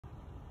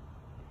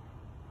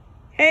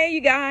Hey,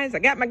 you guys, I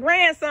got my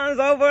grandsons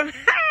over.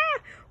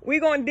 We're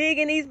going to dig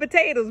in these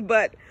potatoes,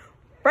 but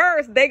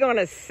first, they're going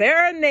to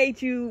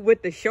serenade you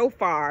with the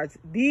shofars.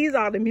 These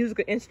are the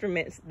musical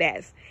instruments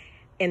that's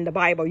in the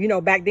Bible. You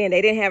know, back then,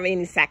 they didn't have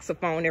any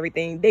saxophone and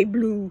everything. They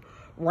blew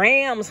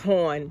ram's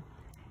horn.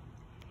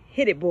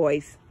 Hit it,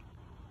 boys.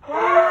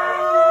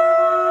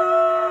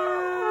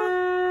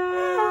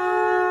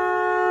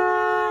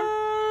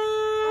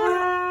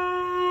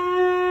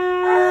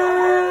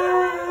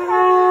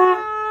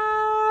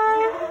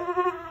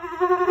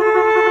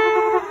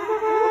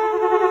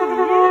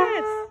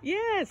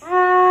 Yes.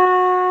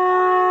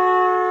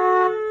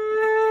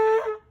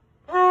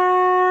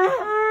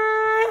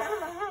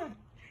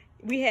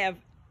 We have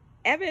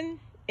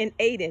Evan and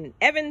Aiden.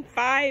 Evan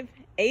 5,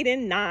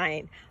 Aiden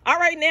 9. All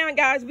right, now,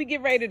 guys, we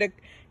get ready to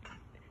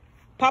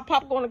Pop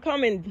gonna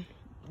come and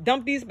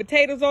dump these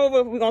potatoes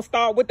over. We're gonna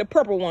start with the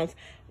purple ones.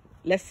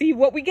 Let's see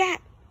what we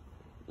got.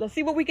 Let's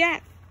see what we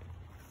got.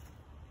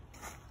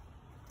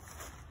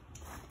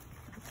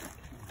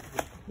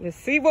 Let's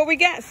see what we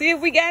got. See if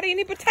we got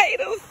any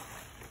potatoes.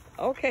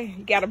 Okay,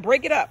 you gotta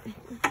break it up.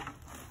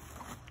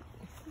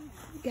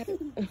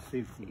 Let's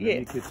see, let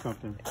me get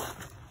something.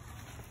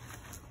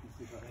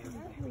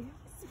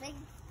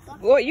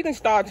 Boy, you can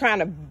start trying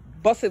to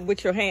bust it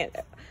with your hand.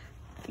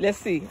 Let's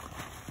see.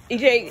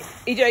 EJ.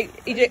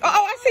 Oh,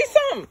 I see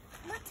some.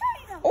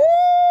 Potatoes.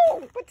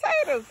 Oh,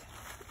 potatoes.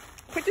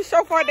 Put your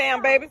shofar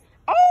down, baby.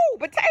 Oh,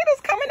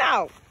 potatoes coming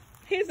out.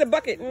 Here's the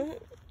bucket.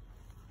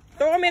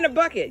 Throw them in the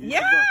bucket.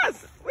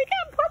 Yes, we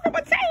got purple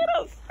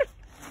potatoes.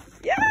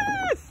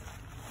 Yes.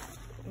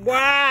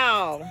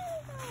 Wow.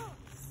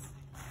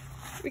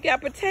 We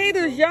got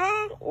potatoes,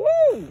 y'all.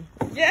 Ooh,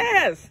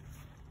 yes.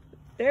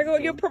 There go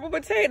your purple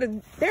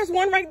potatoes. There's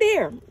one right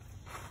there.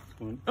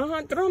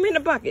 Throw them in the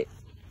bucket.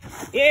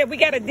 Yeah, we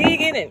gotta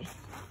dig in it.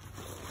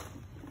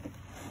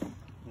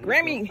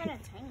 Grammy.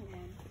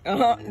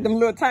 Them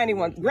little tiny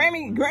ones.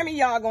 Grammy,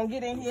 y'all gonna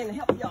get in here and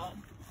help y'all.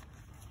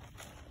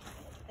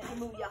 Let me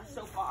move y'all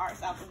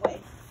shofars out the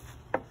way.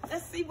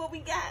 Let's see what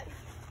we got.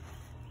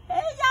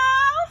 Hey,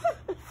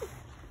 y'all.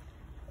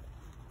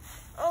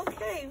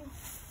 Okay.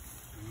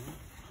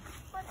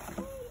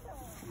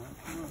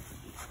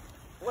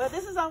 Well,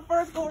 this is our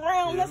first go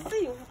round. Yeah.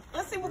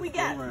 Let's see what we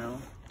got.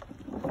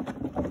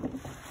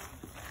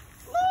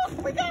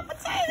 Look, we got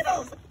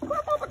potatoes.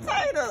 Purple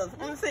potatoes.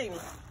 Let me see.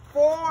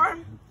 4,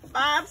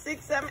 5,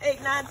 6, 7,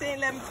 8, 9, 10,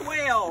 11,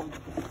 12.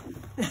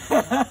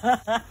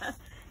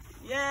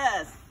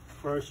 Yes.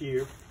 First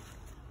year.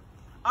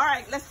 All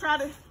right, let's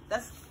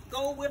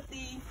go with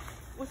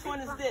which one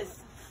is this?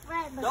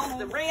 Those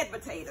the red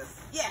potatoes.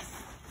 Yes.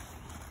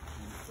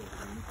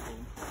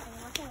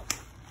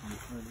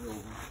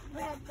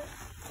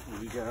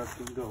 We got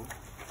to go.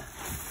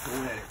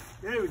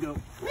 There we go.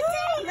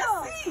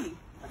 Let's see.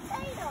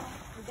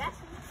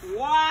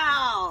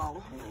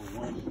 Wow.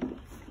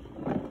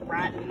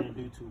 Right. Didn't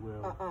do too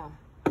well.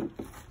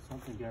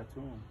 Something got to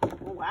him.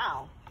 Oh,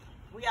 wow.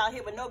 We out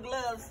here with no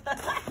gloves.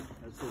 That's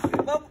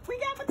okay. But we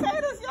got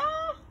potatoes,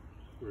 y'all.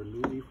 We're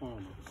Newbie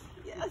farmers.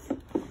 Yes.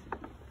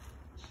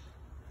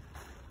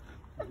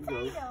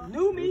 Potato.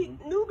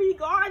 Newbie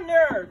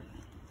gardener.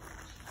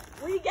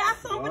 We got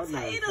some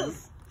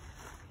potatoes.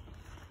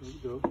 There you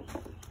go.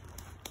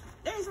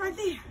 There's right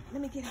there.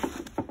 Let me get it.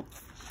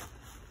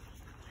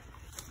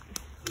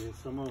 Yeah,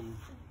 some of them.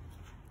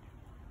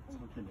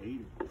 Something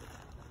ate it.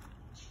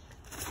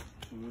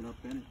 Some went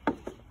up in it.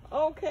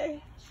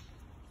 Okay.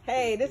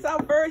 Hey, this is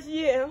our first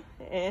year.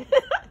 And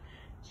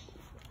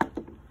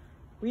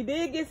we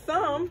did get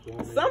something.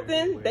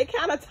 Anyway. They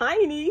kind of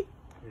tiny.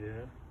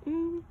 Yeah.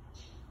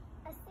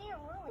 I see it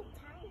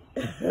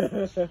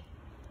really tiny.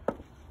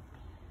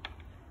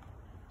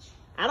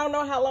 I don't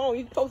know how long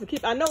you're supposed to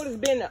keep. I know it's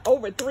been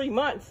over 3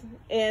 months,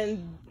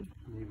 and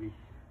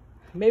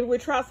maybe we'll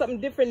try something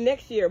different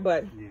next year,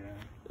 but yeah.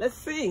 Let's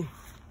see.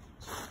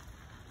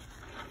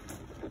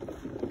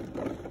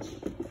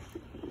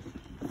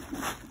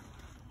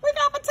 We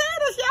got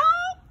potatoes,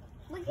 y'all.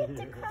 We get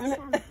to crush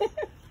them.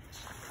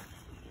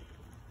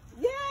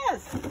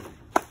 Yes.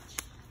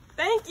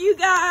 Thank you,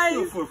 guys.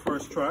 Go for a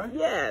first try.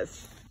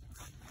 Yes.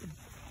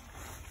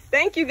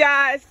 Thank you,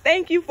 guys.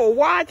 Thank you for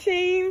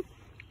watching.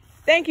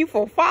 Thank you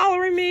for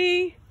following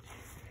me.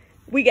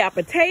 We got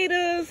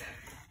potatoes.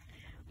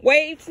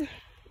 Wave.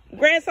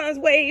 Grandsons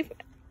wave.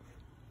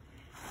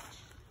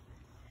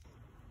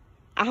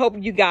 I hope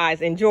you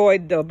guys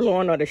enjoyed the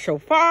blowing of the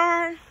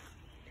shofar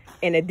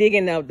and the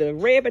digging of the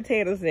red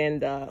potatoes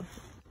and the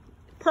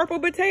purple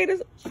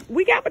potatoes.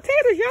 We got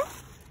potatoes, y'all.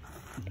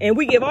 And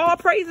we give all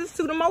praises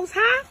to the Most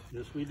High.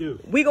 Yes, we do.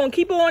 We're going to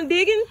keep on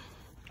digging.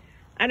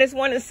 I just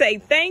want to say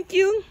thank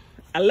you.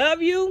 I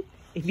love you.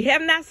 If you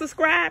have not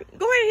subscribed,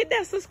 go ahead and hit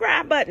that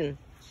subscribe button.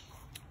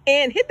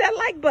 And hit that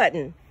like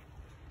button.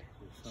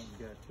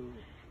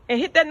 And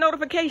hit that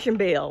notification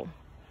bell.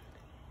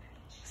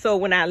 So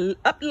when I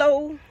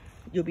upload,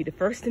 you'll be the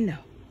first to know.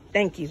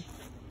 Thank you.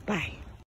 Bye.